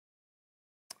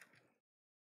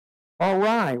All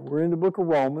right, we're in the book of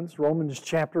Romans, Romans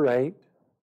chapter 8.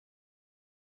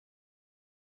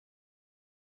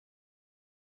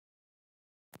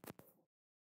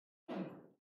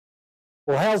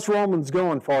 Well, how's Romans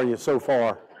going for you so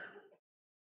far?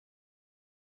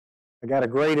 I got a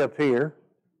grade up here.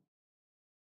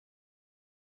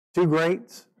 2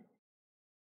 grades.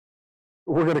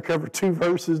 We're going to cover 2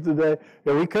 verses today.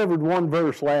 Yeah, we covered 1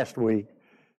 verse last week.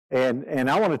 And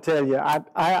I want to tell you,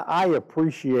 I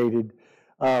appreciated,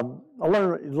 I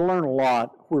learned a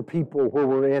lot where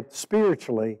we're at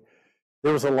spiritually.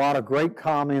 There was a lot of great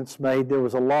comments made. There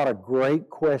was a lot of great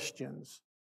questions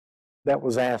that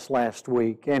was asked last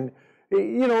week. And,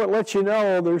 you know, it lets you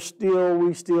know we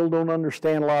still don't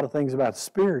understand a lot of things about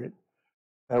spirit.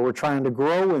 We're trying to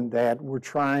grow in that. We're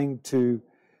trying to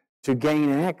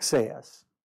gain access.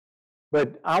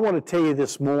 But I want to tell you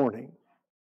this morning,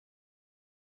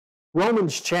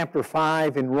 Romans chapter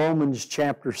 5 and Romans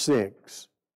chapter 6.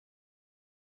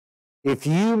 If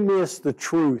you miss the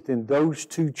truth in those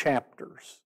 2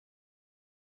 chapters,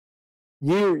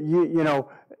 you're going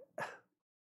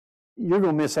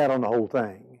to miss out on the whole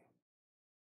thing.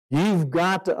 You've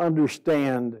got to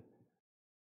understand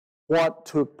what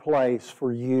took place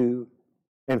for you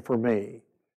and for me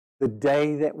the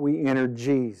day that we entered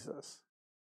Jesus.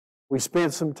 We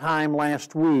spent some time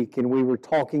last week and we were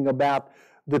talking about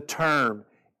the term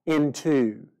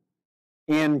into,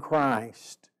 in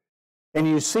Christ. And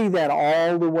you see that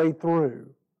all the way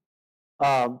through.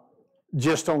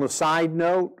 Just on a side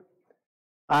note,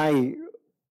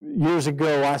 years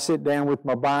ago I sit down with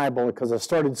my Bible because I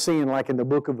started seeing, like in the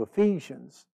book of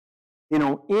Ephesians, you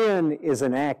know, in is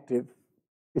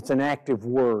it's an active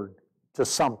word to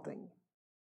something.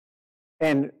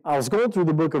 And I was going through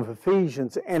the book of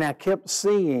Ephesians and I kept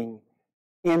seeing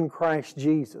in Christ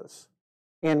Jesus.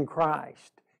 In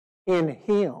Christ, in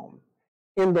Him,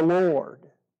 in the Lord.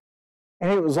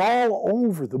 And it was all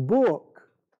over the book.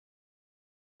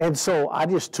 And so I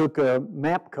just took a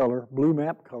map color, blue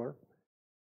map color.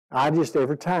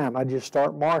 Every time, I just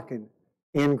start marking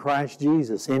in Christ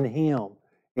Jesus, in Him,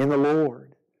 in the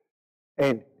Lord.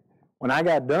 And when I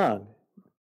got done,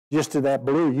 just to that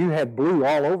blue, you had blue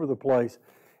all over the place.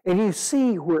 And you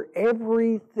see where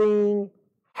everything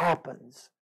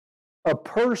happens. A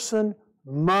person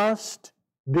must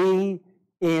be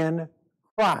in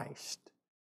Christ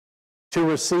to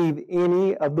receive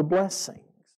any of the blessings.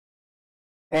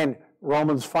 And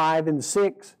Romans 5 and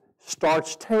 6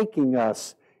 starts taking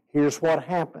us. Here's what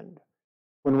happened.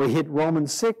 When we hit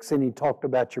Romans 6 and he talked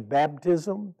about your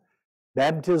baptism,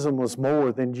 baptism was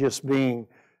more than just being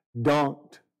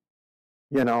dunked,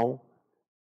 you know.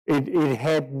 It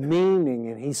had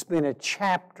meaning, and he spent a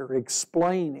chapter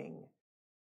explaining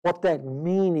what that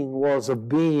meaning was of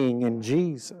being in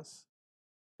Jesus.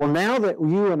 Well, now that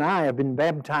you and I have been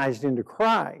baptized into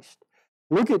Christ,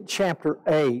 look at chapter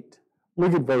 8,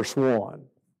 look at verse 1.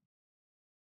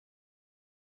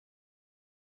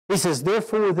 He says,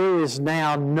 therefore there is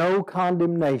now no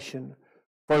condemnation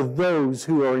for those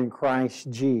who are in Christ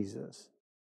Jesus.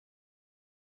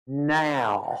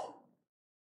 Now.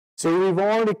 So we've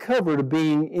already covered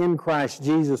being in Christ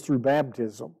Jesus through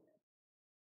baptism.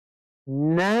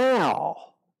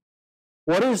 Now,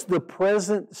 what is the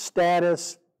present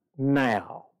status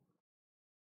now?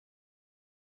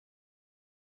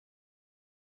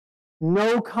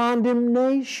 No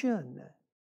condemnation.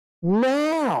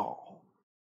 Now,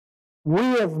 we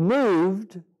have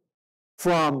moved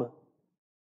from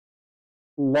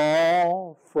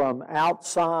law, from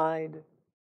outside,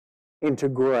 into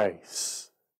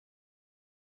grace.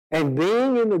 And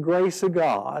being in the grace of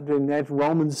God, and that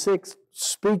Romans 6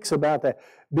 speaks about that,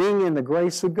 being in the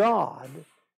grace of God,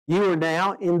 you are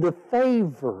now in the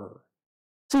favor.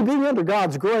 See, being under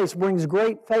God's grace brings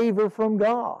great favor from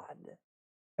God.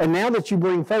 And now that you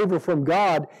bring favor from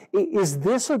God, is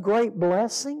this a great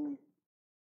blessing?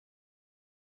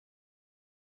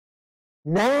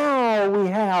 Now we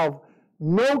have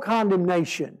no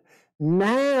condemnation.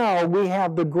 Now we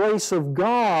have the grace of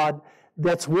God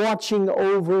that's watching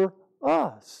over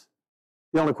us.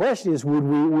 The only question is, will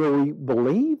we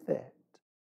believe that?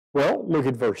 Well, look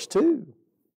at verse 2.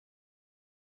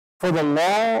 For the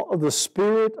law of the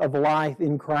Spirit of life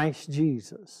in Christ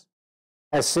Jesus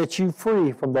has set you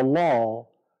free from the law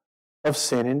of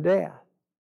sin and death.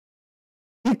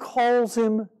 He calls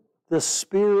him the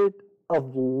Spirit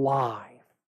of life.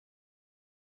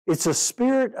 It's the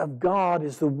Spirit of God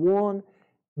is the one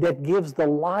that gives the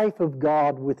life of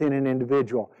God within an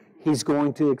individual. He's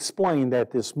going to explain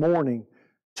that this morning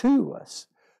to us.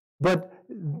 But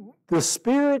the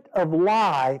Spirit of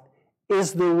life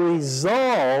is the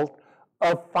result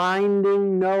of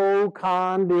finding no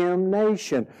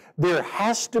condemnation. There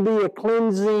has to be a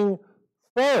cleansing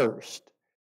first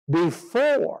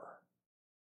before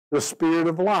the Spirit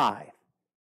of life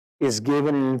is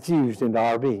given and infused into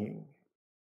our being.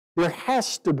 There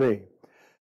has to be.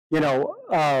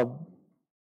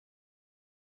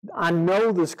 I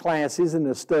know this class isn't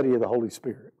a study of the Holy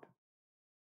Spirit,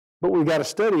 but we've got to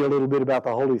study a little bit about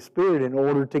the Holy Spirit in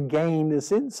order to gain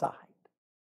this insight,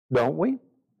 don't we?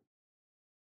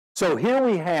 So here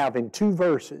we have in 2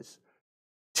 verses,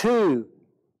 2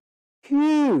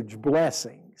 huge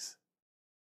blessings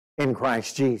in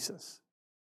Christ Jesus.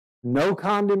 No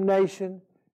condemnation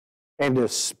and a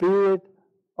Spirit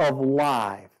of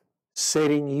life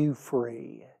setting you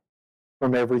free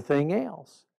from everything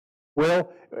else.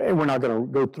 Well, and we're not going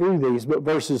to go through these, but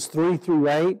verses 3 through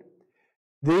 8,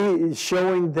 these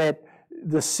showing that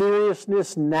the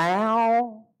seriousness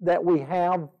now that we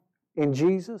have in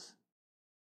Jesus,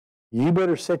 you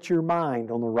better set your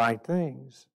mind on the right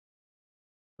things.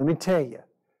 Let me tell you,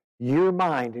 your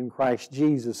mind in Christ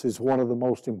Jesus is one of the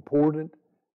most important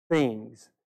things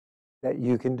that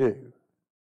you can do.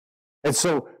 And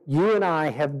so you and I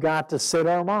have got to set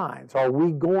our minds. Are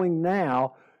we going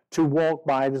now to walk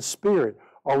by the Spirit?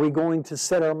 Are we going to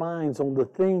set our minds on the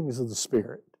things of the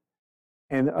Spirit?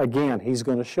 And again, he's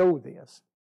going to show this.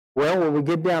 Well, when we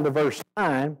get down to verse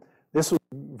 9, this was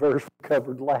a verse we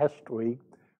covered last week.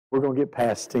 We're going to get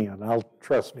past 10.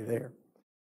 Trust me there.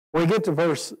 When we get to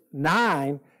verse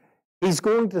 9, he's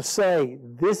going to say,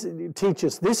 teach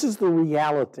us, this is the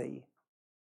reality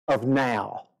of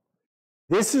now.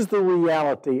 This is the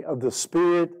reality of the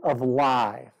Spirit of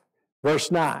life.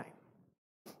 Verse 9.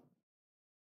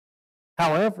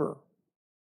 However,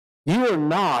 you are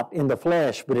not in the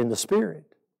flesh, but in the Spirit,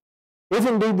 if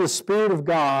indeed the Spirit of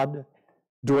God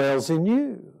dwells in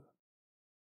you.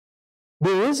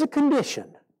 There is a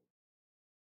condition.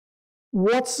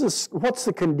 What's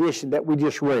the condition that we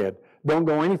just read? Don't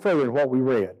go any further than what we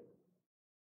read.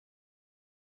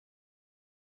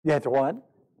 You have to what?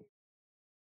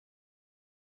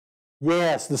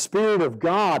 Yes, the Spirit of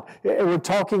God. We're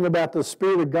talking about the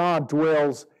Spirit of God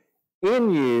dwells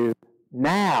in you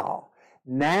now.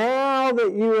 Now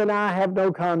that you and I have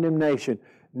no condemnation,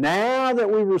 now that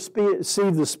we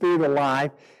receive the Spirit of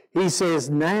life, he says,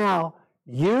 now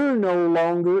you're no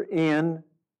longer in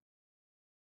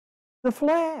the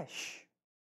flesh.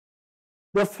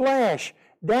 The flesh,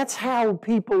 that's how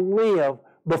people live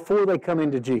before they come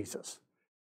into Jesus.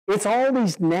 It's all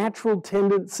these natural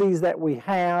tendencies that we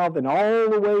have and all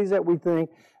the ways that we think.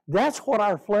 That's what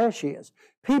our flesh is.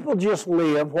 People just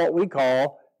live what we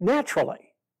call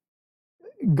naturally.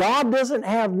 God doesn't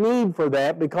have need for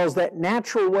that because that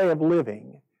natural way of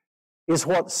living is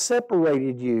what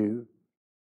separated you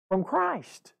from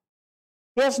Christ.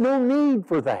 He has no need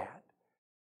for that.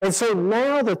 And so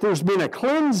now that there's been a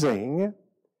cleansing,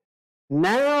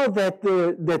 now that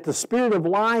the Spirit of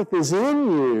life is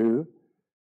in you,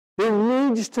 there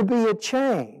needs to be a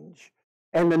change.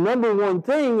 And the number one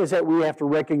thing is that we have to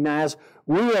recognize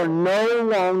we are no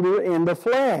longer in the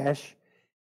flesh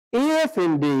if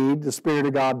indeed the Spirit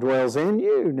of God dwells in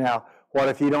you. Now, what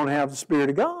if you don't have the Spirit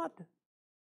of God?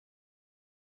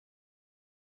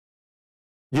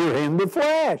 You're in the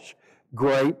flesh.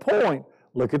 Great point.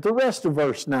 Look at the rest of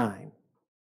verse 9.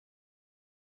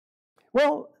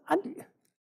 Well,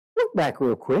 look back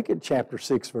real quick at chapter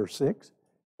 6, verse 6.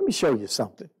 Let me show you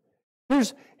something.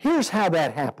 Here's how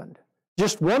that happened.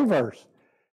 Just one verse.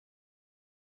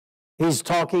 He's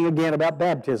talking again about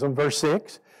baptism. Verse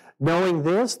 6, knowing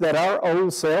this, that our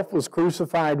old self was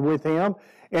crucified with him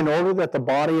in order that the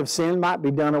body of sin might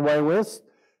be done away with,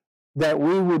 that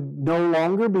we would no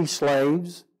longer be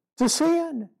slaves to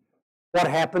sin. What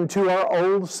happened to our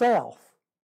old self?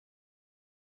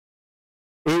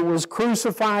 It was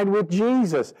crucified with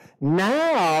Jesus.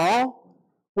 Now,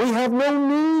 we have no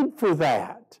need for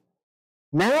that.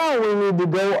 Now we need to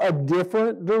go a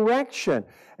different direction.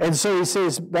 And so he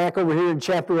says back over here in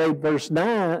chapter 8, verse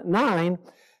 9,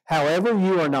 however,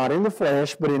 you are not in the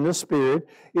flesh, but in the Spirit,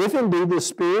 if indeed the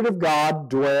Spirit of God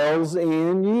dwells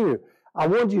in you. I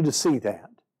want you to see that.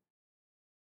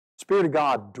 The Spirit of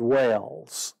God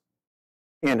dwells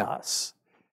in us.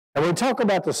 And when we talk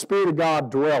about the Spirit of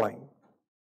God dwelling,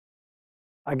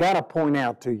 I got to point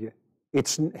out to you,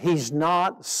 He's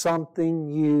not something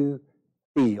you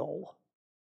feel.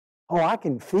 Oh, I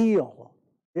can feel.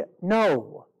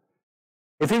 No.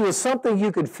 If He was something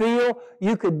you could feel,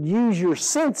 you could use your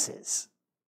senses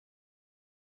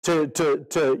to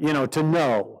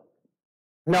know.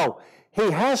 No.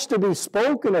 He has to be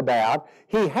spoken about.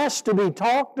 He has to be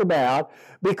talked about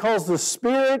because the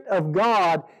Spirit of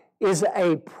God is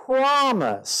a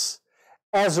promise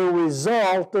as a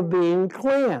result of being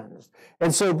cleansed.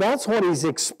 And so that's what he's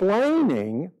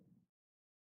explaining.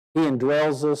 He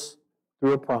indwells us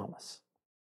through a promise.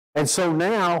 And so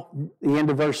now, the end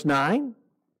of verse 9,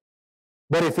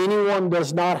 but if anyone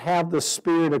does not have the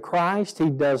Spirit of Christ, he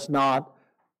does not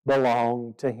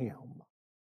belong to him.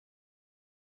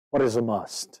 What is a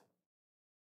must?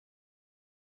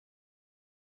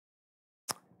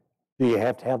 Do you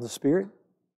have to have the Spirit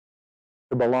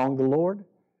to belong to the Lord?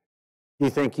 Do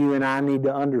you think you and I need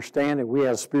to understand that we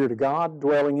have the Spirit of God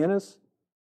dwelling in us?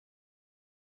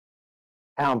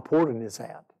 How important is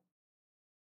that?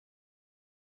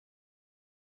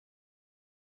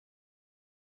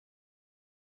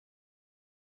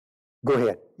 Go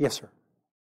ahead. Yes, sir.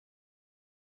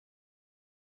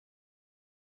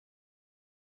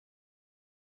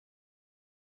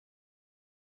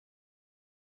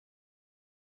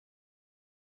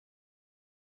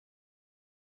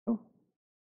 Oh.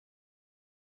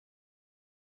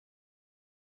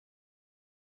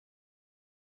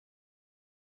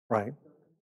 Right.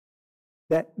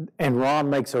 And Ron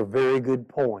makes a very good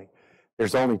point.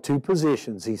 There's only two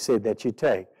positions, he said, that you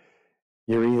take.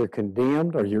 You're either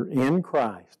condemned or you're in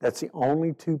Christ. That's the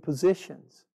only two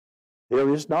positions.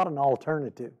 There is not an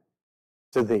alternative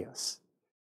to this.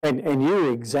 And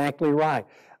you're exactly right.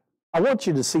 I want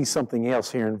you to see something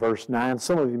else here in verse 9.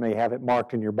 Some of you may have it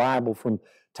marked in your Bible from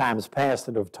times past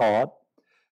that have taught.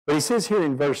 But he says here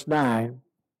in verse 9,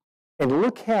 and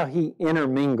look how he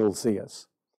intermingles this.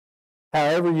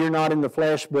 However, you're not in the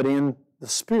flesh, but in the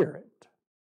Spirit.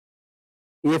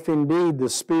 If indeed the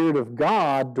Spirit of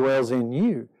God dwells in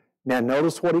you. Now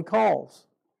notice what he calls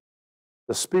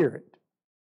the Spirit.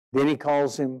 Then he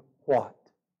calls him what?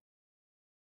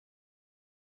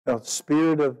 The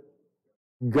Spirit of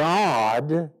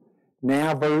God.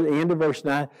 Now, end of verse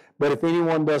 9. But if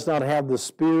anyone does not have the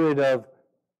Spirit of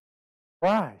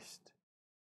Christ,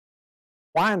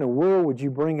 why in the world would you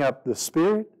bring up the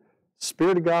Spirit,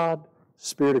 Spirit of God,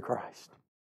 Spirit of Christ?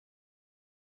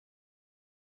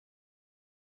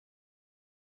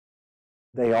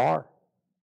 They are.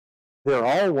 They're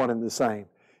all one and the same.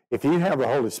 If you have the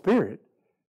Holy Spirit,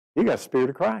 you got the Spirit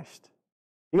of Christ.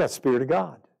 You got the Spirit of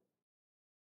God.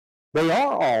 They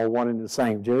are all one and the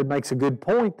same. Jared makes a good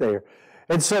point there.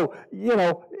 And so, you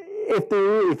know,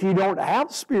 if you don't have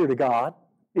the Spirit of God,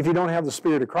 if you don't have the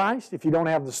Spirit of Christ, if you don't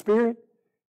have the Spirit,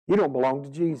 you don't belong to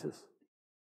Jesus.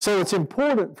 So it's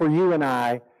important for you and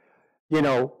I, you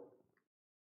know,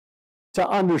 to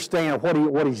understand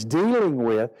what he's dealing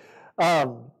with.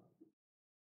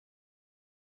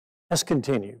 Let's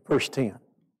continue. Verse 10.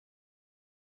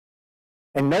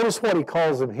 And notice what he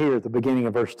calls them here at the beginning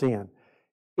of verse 10.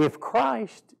 If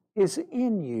Christ is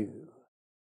in you.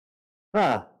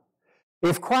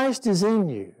 If Christ is in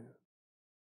you,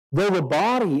 though the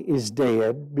body is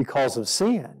dead because of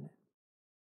sin,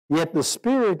 yet the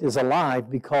Spirit is alive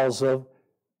because of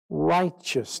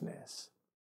righteousness.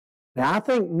 Now, I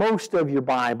think most of your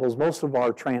Bibles, most of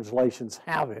our translations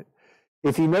have it.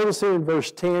 If you notice here in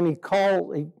verse 10, he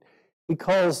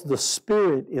calls the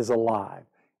Spirit is alive.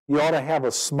 You ought to have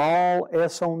a small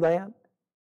s on that.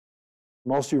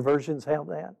 Most of your versions have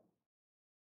that.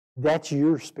 That's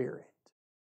your spirit.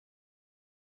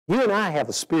 You and I have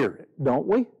a spirit, don't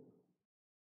we?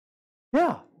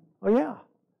 Yeah. Oh, yeah.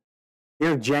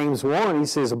 Here in James 1, he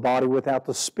says a body without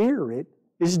the Spirit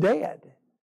is dead.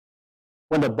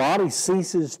 When the body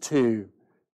ceases to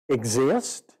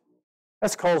exist,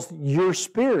 that's because your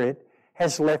spirit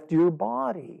has left your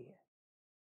body.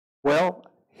 Well,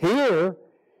 here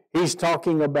he's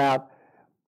talking about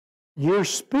your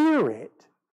spirit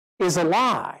is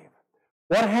alive.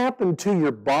 What happened to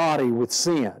your body with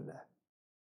sin?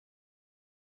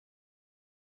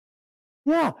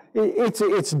 Yeah,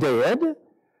 it's dead.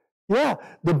 Yeah,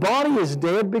 the body is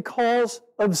dead because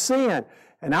of sin.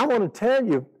 And I want to tell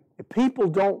you, if people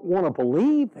don't want to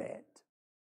believe it,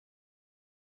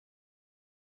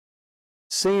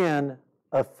 sin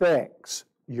affects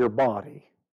your body.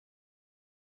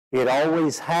 It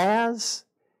always has,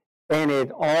 and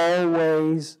it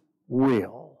always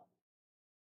will.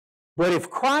 But if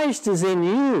Christ is in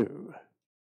you,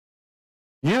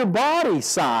 your body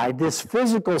side, this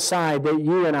physical side that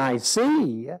you and I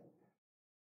see,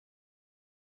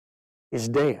 is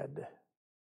dead.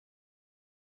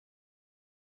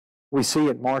 We see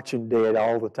it marching dead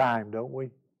all the time, don't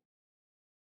we?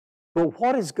 But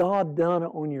what has God done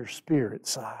on your spirit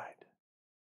side?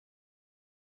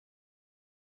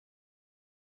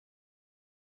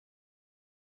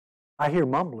 I hear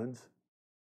mumblings.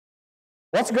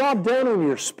 What's God done on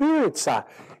your spirit side?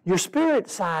 Your spirit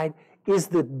side is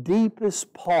the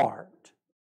deepest part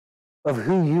of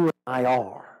who you and I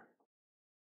are.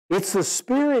 It's the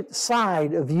Spirit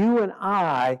side of you and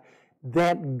I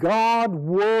that God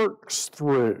works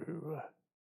through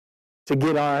to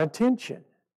get our attention,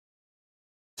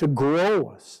 to grow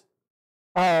us.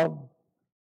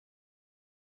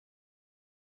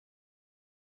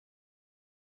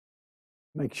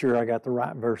 Make sure I got the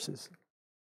right verses.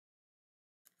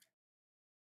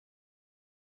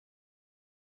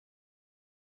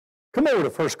 Come over to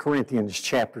 1 Corinthians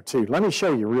chapter 2. Let me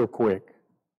show you real quick.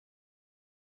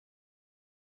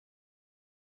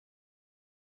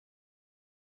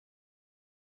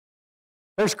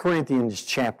 First Corinthians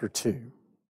chapter 2.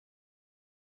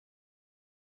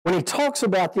 When he talks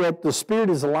about that the Spirit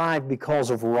is alive because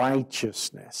of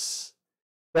righteousness,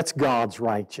 that's God's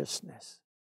righteousness.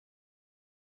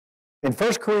 In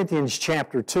 1 Corinthians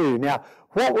chapter 2, now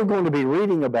what we're going to be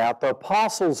reading about, the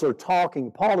apostles are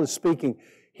talking, Paul is speaking,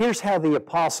 here's how the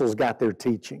apostles got their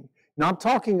teaching. Not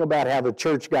talking about how the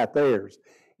church got theirs.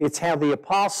 It's how the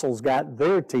apostles got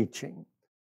their teaching.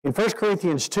 In 1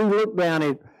 Corinthians 2, look down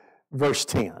at verse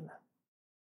 10.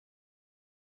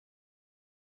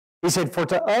 He said, for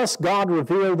to us God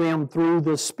revealed them through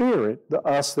the Spirit, the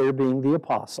us there being the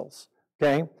apostles.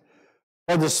 Okay?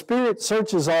 For the Spirit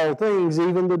searches all things,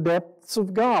 even the depths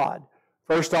of God.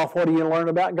 First off, what do you learn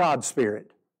about God's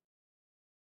Spirit?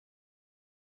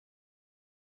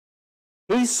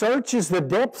 He searches the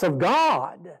depths of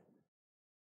God.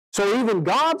 So even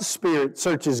God's Spirit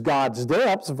searches God's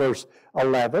depths, verse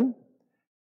 11.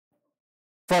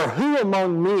 For who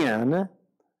among men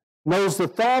knows the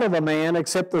thought of a man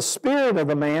except the spirit of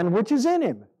a man which is in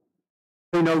him?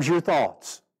 Who knows your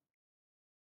thoughts?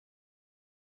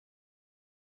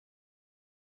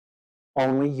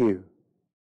 Only you.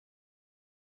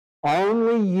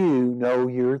 Only you know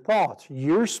your thoughts.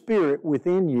 Your spirit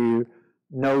within you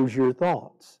knows your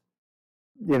thoughts.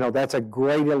 You know, that's a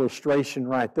great illustration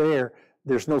right there.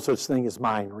 There's no such thing as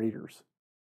mind readers.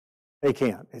 They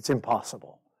can't. It's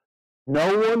impossible.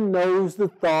 No one knows the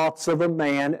thoughts of a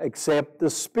man except the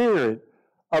spirit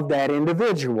of that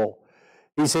individual.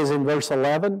 He says in verse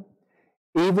 11,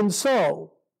 even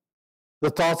so,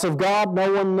 the thoughts of God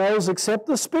no one knows except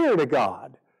the Spirit of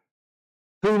God.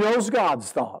 Who knows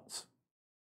God's thoughts?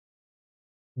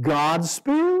 God's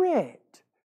Spirit.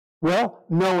 Well,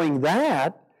 knowing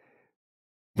that,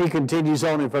 he continues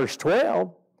on in verse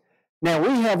 12. Now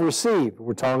we have received,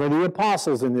 we're talking to the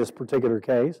apostles in this particular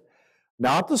case,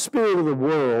 not the spirit of the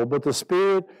world, but the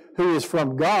Spirit who is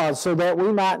from God, so that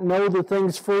we might know the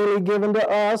things freely given to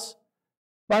us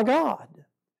by God.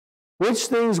 Which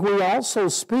things we also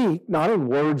speak, not in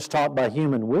words taught by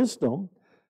human wisdom,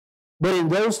 but in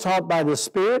those taught by the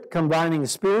Spirit, combining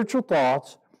spiritual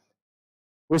thoughts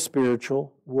with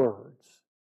spiritual words.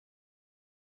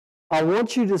 I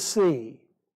want you to see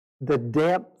the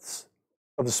depths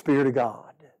of the Spirit of God.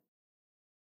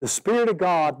 The Spirit of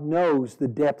God knows the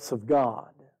depths of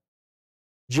God,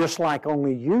 just like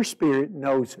only your spirit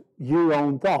knows your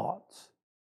own thoughts.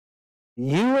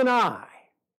 You and I,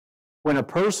 when a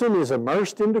person is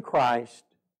immersed into Christ,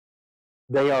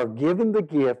 they are given the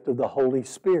gift of the Holy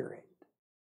Spirit.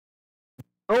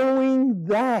 Knowing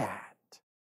that,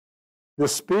 the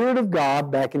Spirit of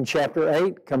God, back in chapter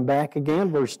 8, come back again,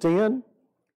 verse 10.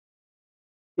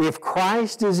 If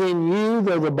Christ is in you,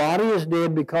 though the body is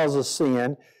dead because of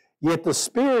sin, yet the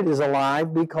Spirit is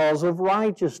alive because of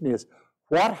righteousness.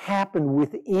 What happened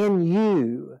within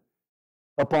you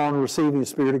upon receiving the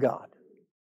Spirit of God?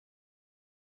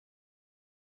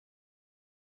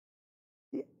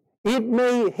 He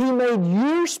made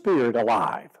your spirit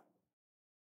alive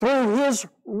through His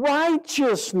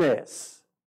righteousness.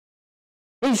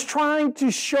 He's trying to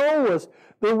show us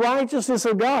the righteousness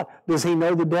of God. Does He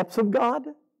know the depths of God?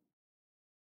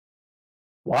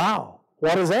 Wow.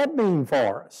 What does that mean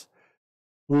for us?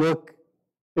 Look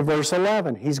at verse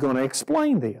 11. He's going to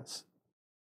explain this.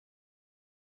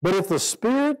 But if the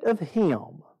Spirit of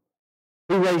Him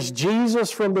who raised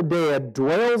Jesus from the dead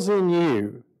dwells in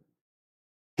you,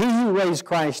 He who raised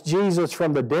Christ Jesus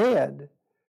from the dead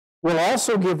will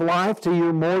also give life to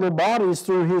your mortal bodies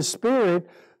through His Spirit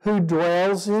who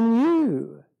dwells in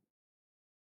you.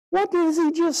 What does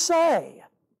He just say?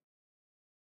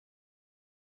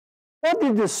 What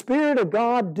did the Spirit of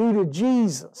God do to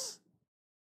Jesus?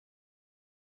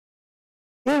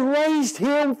 It raised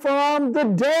Him from the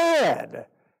dead.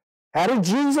 How did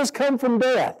Jesus come from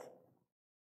death?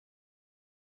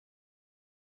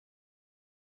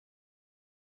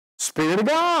 Spirit of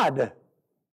God.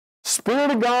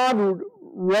 Spirit of God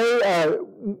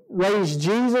raised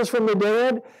Jesus from the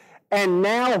dead, And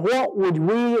now what would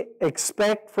we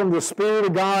expect from the Spirit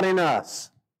of God in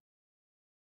us?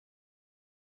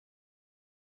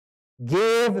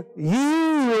 Give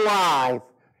you life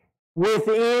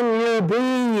within your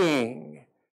being.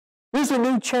 There's a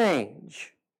new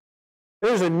change.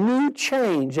 There's a new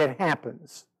change that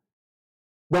happens.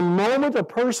 The moment a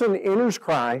person enters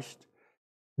Christ,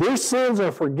 their sins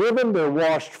are forgiven, they're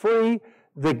washed free,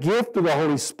 the gift of the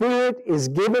Holy Spirit is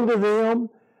given to them,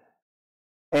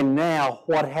 and now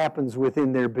what happens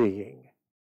within their being?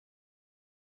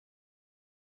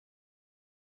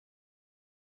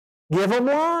 Give them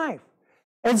life.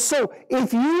 And so,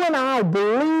 if you and I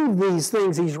believe these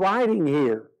things he's writing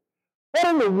here, what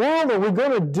in the world are we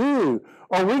going to do?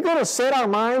 Are we going to set our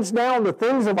minds now on the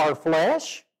things of our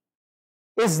flesh?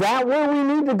 Is that where we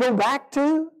need to go back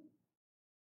to?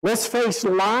 Let's face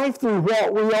life through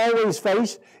what we always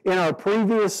faced in our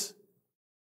previous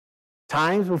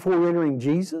times before entering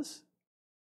Jesus.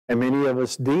 And many of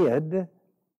us did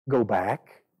go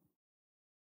back.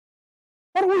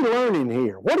 What are we learning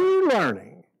here? What are you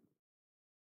learning?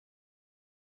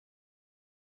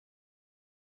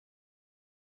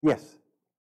 Yes.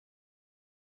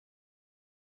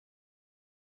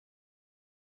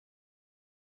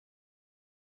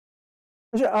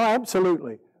 Oh,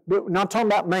 absolutely. But not talking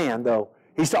about man, though.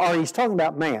 He's talking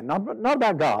about man, not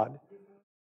about God.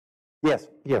 Yes,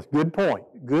 good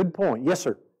point. Good point. Yes,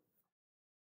 sir.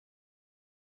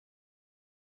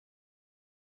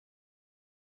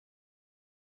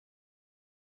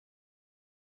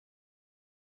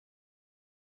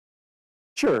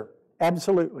 Sure,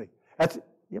 absolutely.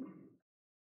 Yep.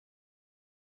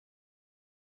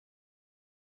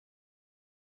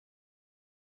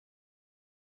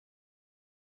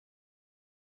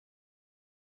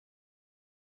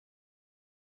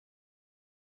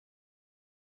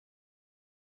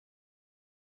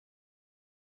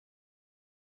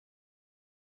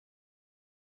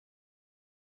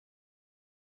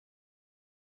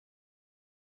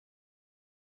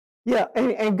 Yeah,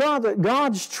 and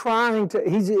God's trying to,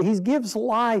 He gives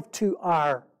life to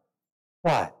our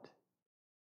what?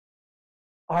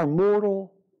 Our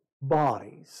mortal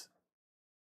bodies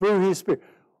through His Spirit.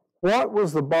 What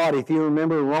was the body, if you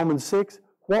remember in Romans 6,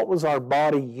 what was our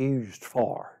body used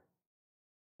for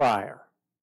prior?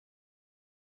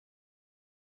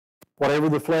 Whatever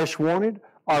the flesh wanted,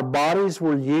 our bodies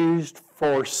were used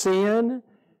for sin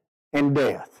and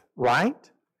death,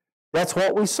 right? That's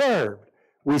what we served.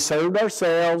 We served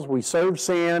ourselves, we served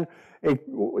sin,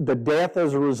 the death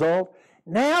as a result.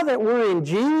 Now that we're in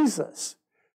Jesus,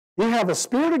 you have the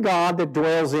Spirit of God that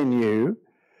dwells in you.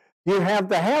 You have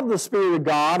to have the Spirit of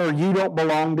God or you don't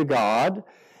belong to God.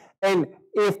 And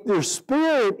if the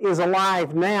Spirit is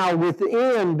alive now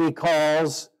within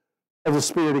because of the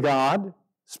Spirit of God,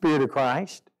 Spirit of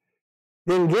Christ,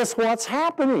 then guess what's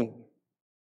happening?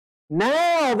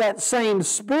 Now that same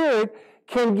Spirit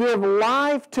can give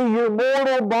life to your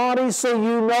mortal body so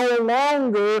you no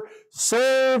longer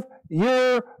serve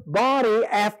your body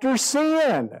after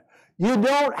sin. You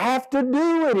don't have to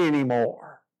do it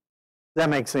anymore. Does that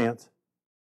make sense?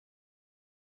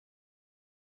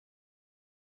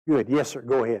 Good. Yes, sir.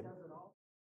 Go ahead.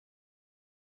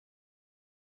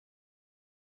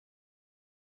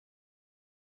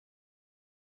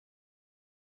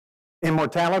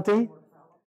 Immortality?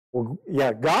 Well,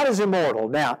 yeah, God is immortal.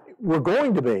 Now, we're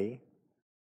going to be,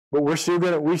 but we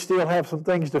still have some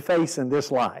things to face in this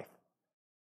life.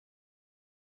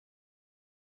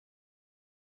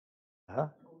 Huh?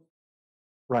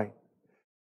 Right.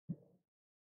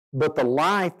 But the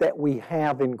life that we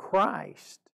have in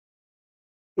Christ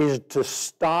is to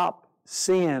stop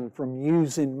sin from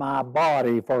using my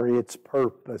body for its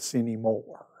purpose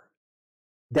anymore.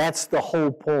 That's the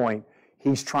whole point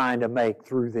he's trying to make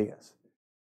through this.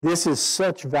 This is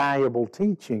such valuable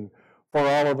teaching for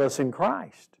all of us in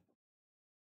Christ.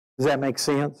 Does that make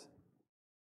sense?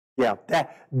 Yeah,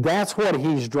 that's what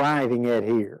he's driving at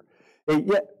here.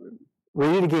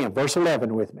 Read it again, verse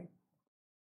 11 with me.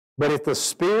 But if the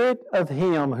Spirit of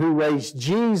Him who raised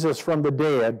Jesus from the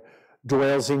dead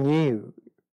dwells in you,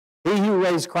 He who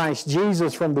raised Christ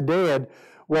Jesus from the dead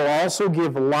will also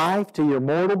give life to your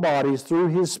mortal bodies through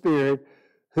His Spirit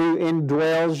who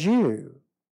indwells you.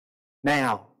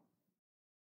 Now,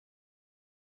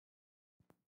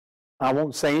 I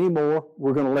won't say any more.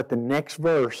 We're going to let the next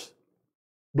verse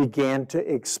begin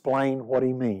to explain what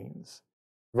he means.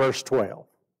 Verse 12.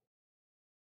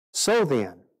 So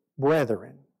then,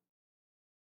 brethren,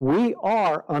 we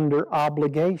are under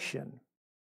obligation,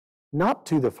 not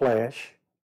to the flesh,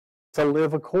 to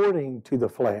live according to the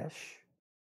flesh.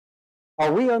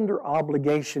 Are we under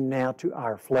obligation now to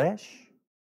our flesh?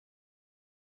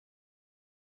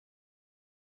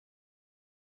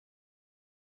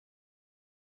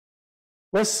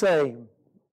 Let's say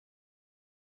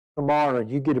tomorrow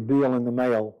you get a bill in the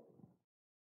mail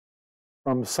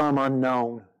from some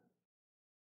unknown.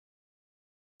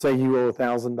 Say you owe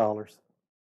 $1,000.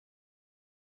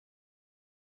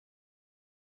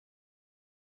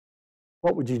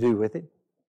 What would you do with it?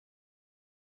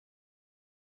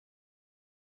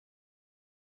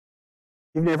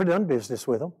 You've never done business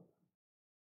with them,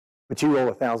 but you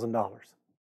owe $1,000.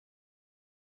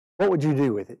 What would you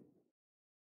do with it?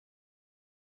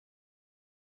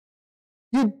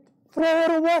 You'd throw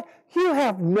it away. You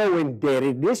have no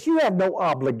indebtedness. You have no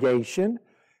obligation.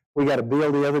 We got a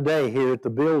bill the other day here at the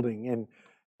building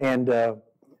and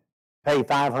pay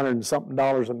 $500 and something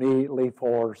immediately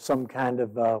for some kind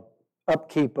of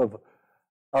upkeep of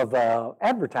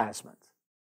advertisements.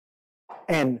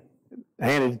 And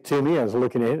handed it to me. I was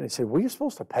looking at it and I said, "Were you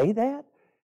supposed to pay that?"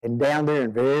 And down there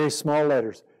in very small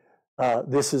letters,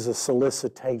 this is a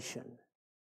solicitation,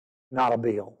 not a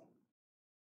bill.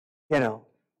 You know.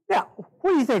 Now,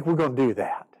 what do you think we're going to do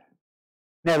that?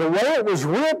 Now, the way it was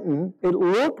written, it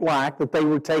looked like that they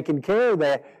were taking care of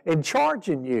that and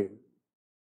charging you.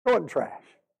 Throw it in trash.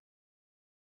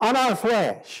 On our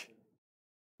flesh,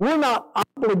 we're not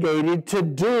obligated to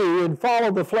do and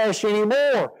follow the flesh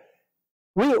anymore.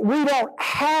 We don't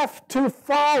have to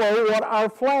follow what our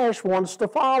flesh wants to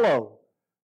follow.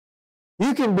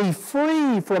 You can be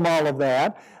free from all of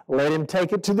that. Let him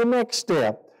take it to the next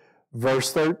step.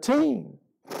 Verse 13.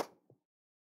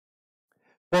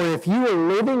 For if you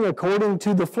are living according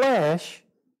to the flesh,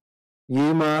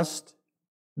 you must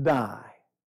die.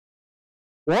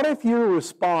 What if you're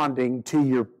responding to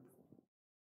your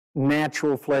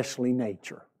natural fleshly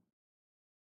nature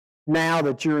now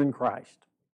that you're in Christ?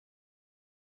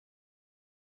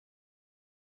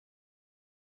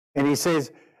 And he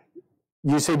says,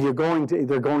 you said they're going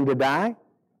to die?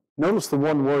 Notice the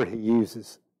one word he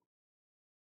uses.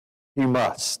 You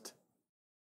must.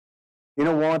 You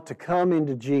know what? To come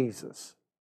into Jesus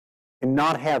and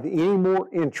not have any more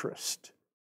interest,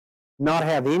 not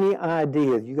have any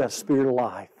idea you got a spirit of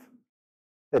life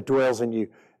that dwells in you,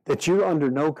 that you're under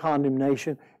no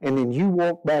condemnation, and then you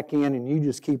walk back in and you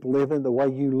just keep living the way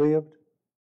you lived,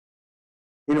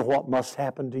 you know what must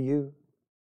happen to you?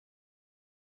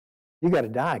 You got to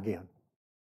die again.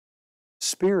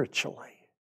 Spiritually.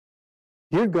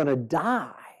 You're going to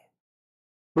die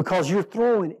because you're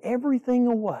throwing everything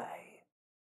away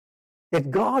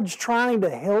that God's trying to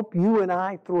help you and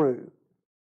I through.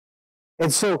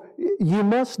 And so you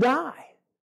must die.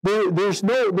 There's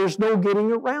no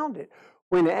getting around it.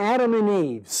 When Adam and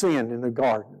Eve sinned in the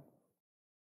garden,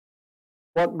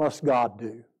 what must God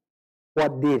do?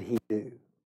 What did He do?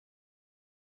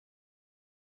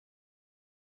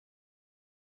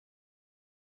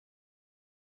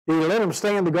 Did He let them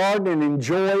stay in the garden and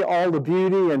enjoy all the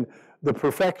beauty and the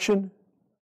perfection?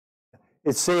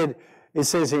 It says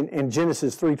in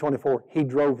Genesis 3:24, He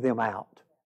drove them out.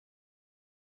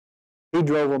 He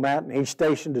drove them out and He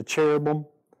stationed a cherubim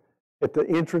at the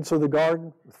entrance of the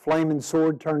garden, with flaming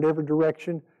sword turned every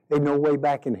direction. There's no way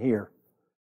back in here.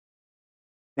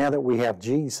 Now that we have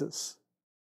Jesus,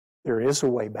 there is a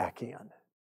way back in.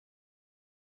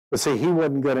 But see, He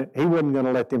wasn't going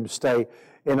to let them stay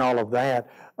in all of that.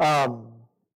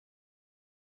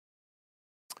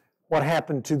 What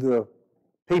happened to the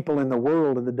people in the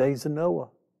world in the days of Noah?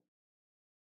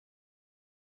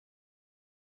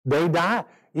 They died.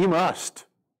 You must.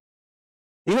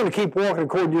 You're going to keep walking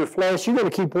according to your flesh. You're going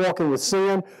to keep walking with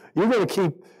sin. You're going to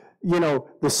keep,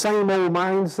 the same old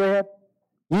mindset.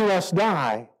 You must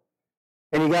die.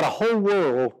 And you got a whole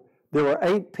world. There were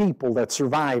 8 people that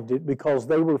survived it because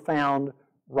they were found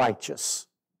righteous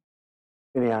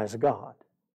in the eyes of God.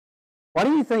 Why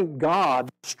do you think God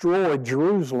destroyed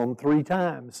Jerusalem 3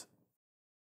 times?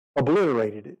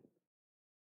 Obliterated it.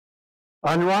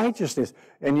 Unrighteousness.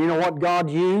 And you know what God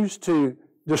used to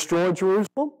destroy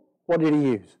Jerusalem? What did He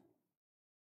use?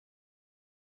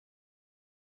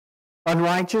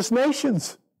 Unrighteous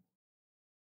nations.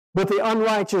 But the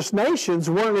unrighteous nations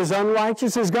weren't as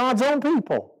unrighteous as God's own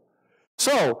people.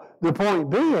 So, the point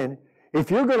being, if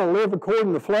you're going to live according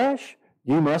to the flesh,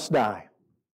 you must die.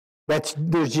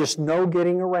 There's just no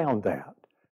getting around that.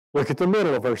 Look at the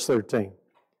middle of verse 13.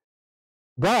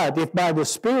 But if by the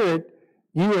Spirit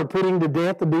you are putting to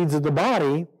death the deeds of the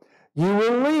body, you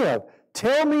will live.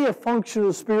 Tell me a function of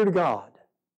the Spirit of God.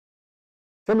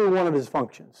 Tell me one of His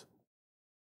functions.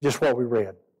 Just what we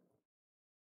read.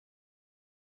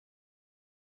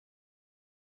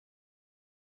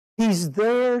 He's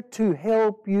there to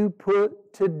help you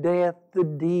put to death the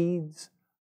deeds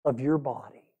of your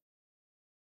body.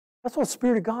 That's what the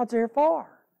Spirit of God's there for.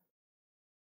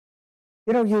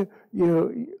 You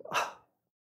know,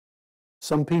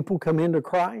 some people come into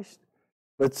Christ,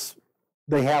 but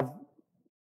they have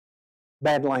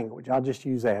bad language. I'll just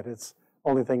use that. It's the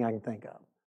only thing I can think of.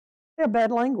 They have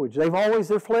bad language.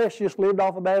 Their flesh just lived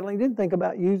off of bad language. Didn't think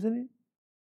about using it.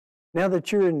 Now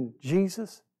that you're in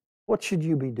Jesus, what should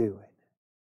you be doing?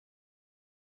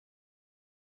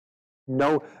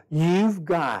 No, you've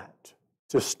got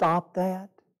to stop that.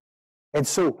 And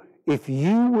so, if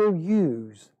you will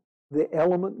use the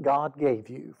element God gave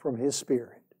you from His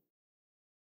Spirit,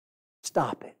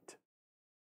 stop it.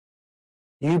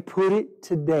 You put it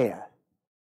to death.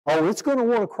 Oh, it's going to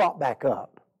want to crop back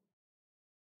up.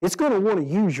 It's going to want to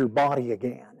use your body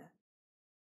again.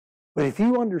 But if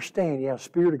you understand you have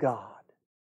Spirit of God,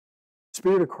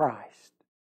 Spirit of Christ,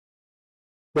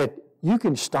 that you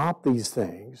can stop these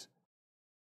things,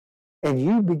 and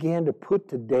you begin to put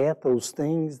to death those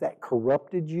things that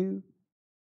corrupted you,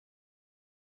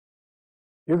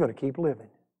 you're going to keep living.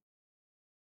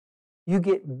 You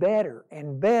get better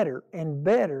and better and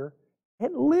better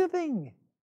at living,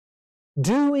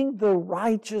 doing the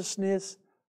righteousness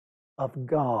of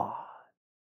God.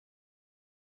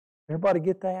 Everybody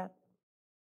get that?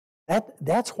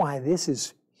 That's why this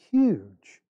is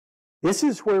huge. This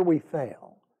is where we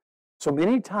fail. So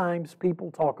many times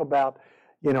people talk about,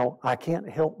 I can't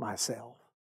help myself.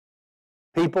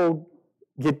 People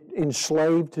get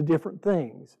enslaved to different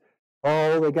things.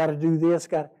 Oh, they got to do this.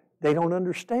 They don't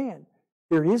understand.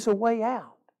 There is a way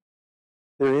out.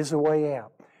 There is a way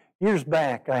out. Years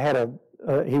back, I had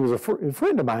he was a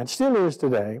friend of mine, still is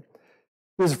today.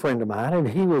 He was a friend of mine, and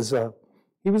he was a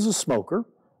smoker.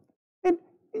 And,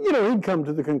 he'd come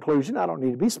to the conclusion, I don't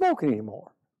need to be smoking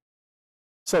anymore.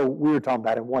 So we were talking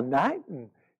about it one night, and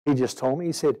he just told me,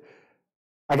 he said,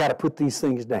 I got to put these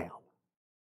things down.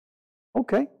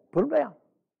 Okay, put them down.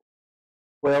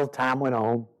 Well, time went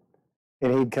on,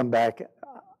 and he'd come back,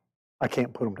 I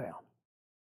can't put them down.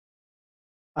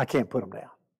 I can't put them down.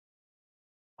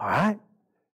 All right?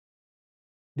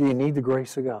 Do you need the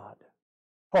grace of God?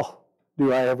 Oh,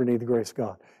 do I ever need the grace of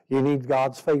God? You need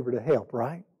God's favor to help,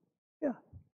 right? Yeah.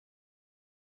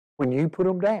 When you put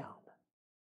them down,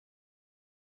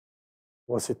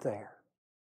 was it there?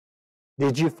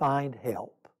 Did you find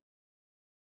help?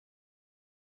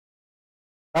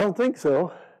 I don't think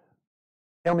so.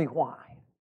 Tell me why.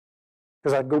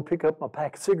 Because I'd go pick up my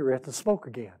pack of cigarettes and smoke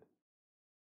again.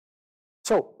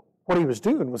 So what he was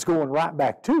doing was going right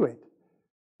back to it.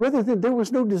 Rather than there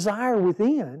was no desire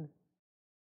within.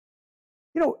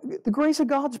 The grace of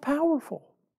God's powerful.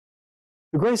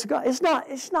 The grace of God, it's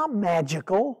not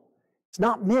magical. It's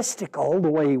not mystical the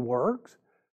way He works.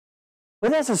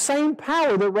 But that's the same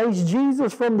power that raised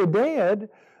Jesus from the dead.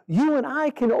 You and I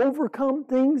can overcome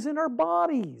things in our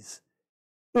bodies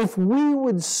if we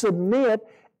would submit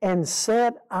and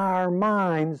set our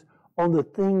minds on the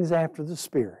things after the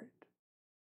Spirit.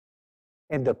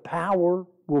 And the power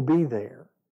will be there.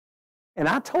 And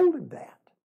I told him that.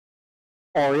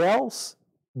 Or else,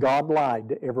 God lied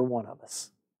to every one of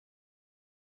us.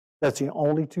 That's the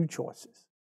only two choices.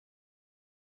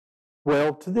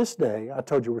 Well, to this day, I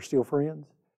told you we're still friends.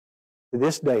 To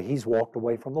this day, he's walked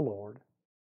away from the Lord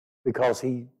because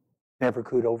he never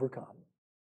could overcome.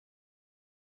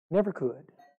 Never could.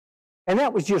 And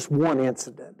that was just one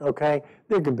incident, okay?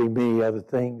 There could be many other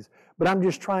things. But I'm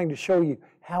just trying to show you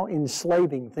how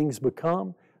enslaving things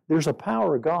become. There's a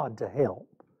power of God to help.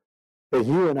 That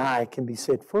you and I can be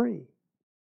set free.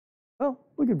 Well,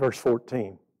 look at verse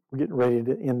 14. We're getting ready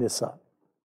to end this up.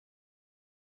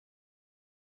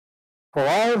 For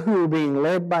all who are being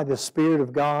led by the Spirit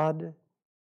of God,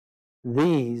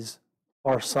 these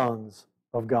are sons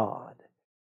of God.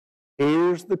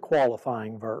 Here's the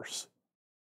qualifying verse.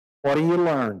 What do you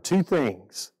learn? Two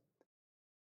things.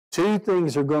 Two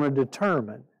things are going to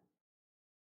determine.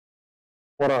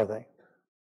 What are they?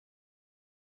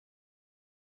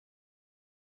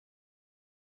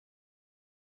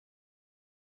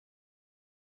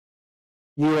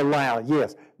 You allow,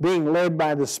 yes, being led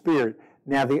by the Spirit.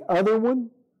 Now the other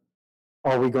one,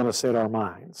 are we going to set our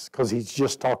minds? Because he's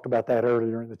just talked about that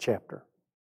earlier in the chapter.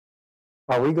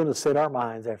 Are we going to set our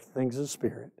minds after things of the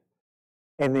Spirit?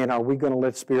 And then are we going to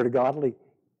let the Spirit of God lead?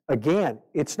 Again,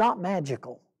 it's not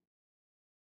magical.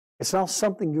 It's not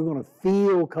something you're going to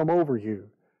feel come over you.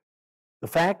 The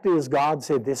fact is, God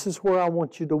said, this is where I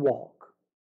want you to walk.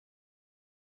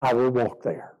 I will walk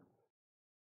there.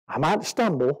 I might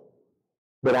stumble,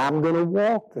 but I'm going to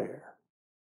walk there.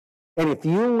 And if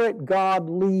you let God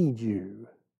lead you,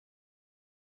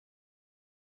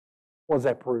 what does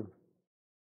that prove?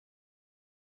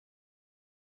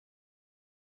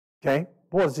 Okay?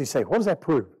 What does he say? What does that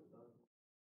prove?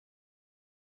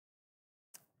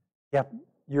 Yep,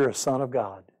 you're a son of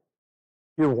God.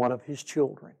 You're one of His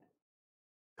children.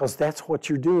 Because that's what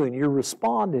you're doing. You're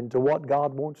responding to what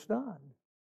God wants done.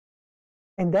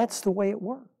 And that's the way it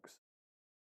works.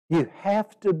 You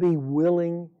have to be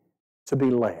willing to be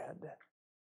led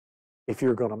if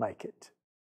you're going to make it.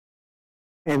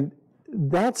 And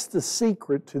that's the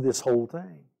secret to this whole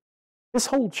thing. This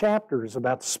whole chapter is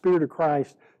about the Spirit of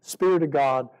Christ, Spirit of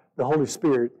God, the Holy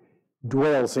Spirit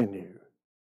dwells in you.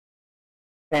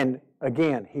 And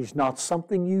again, He's not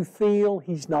something you feel.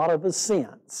 He's not of a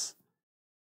sense.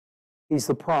 He's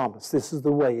the promise. This is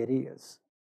the way it is.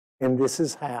 And this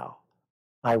is how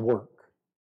I work.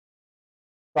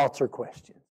 Thoughts or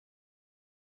questions?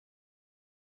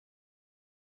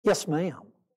 Yes, ma'am.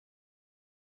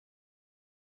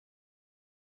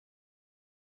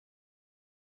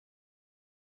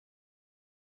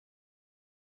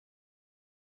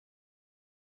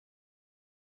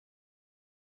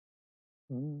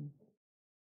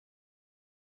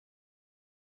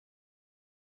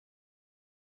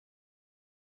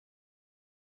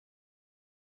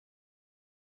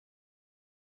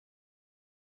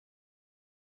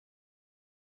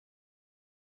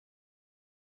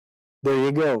 There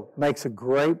you go. Makes a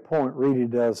great point, Rita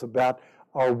does, about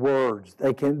our words.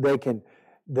 We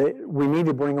need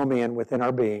to bring them in within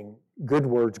our being. Good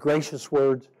words, gracious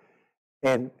words.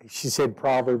 And she said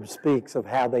Proverbs speaks of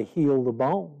how they heal the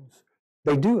bones.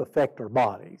 They do affect our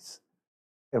bodies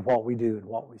and what we do and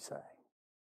what we say.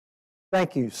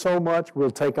 Thank you so much.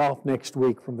 We'll take off next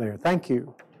week from there. Thank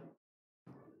you.